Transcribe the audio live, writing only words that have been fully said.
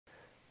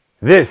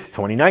This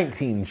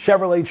 2019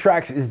 Chevrolet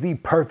Trax is the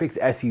perfect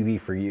SUV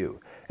for you.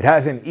 It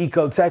has an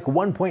Ecotec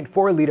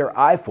 1.4-liter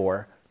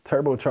i4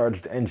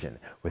 turbocharged engine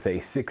with a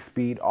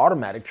 6-speed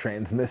automatic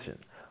transmission.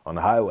 On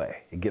the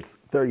highway, it gets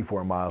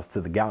 34 miles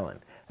to the gallon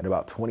and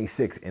about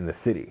 26 in the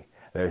city.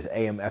 There's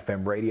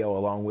AM/FM radio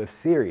along with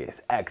Sirius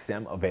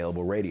XM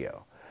available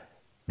radio.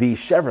 The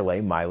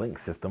Chevrolet MyLink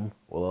system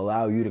will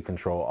allow you to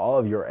control all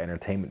of your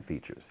entertainment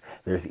features.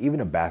 There's even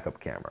a backup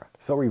camera,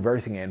 so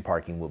reversing and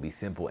parking will be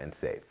simple and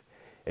safe.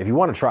 If you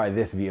want to try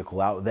this vehicle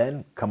out,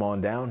 then come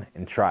on down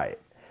and try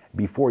it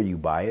before you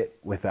buy it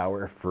with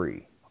our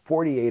free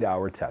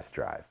 48-hour test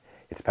drive.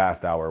 It's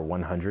passed our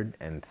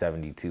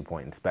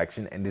 172-point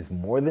inspection and is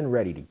more than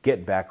ready to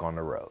get back on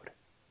the road.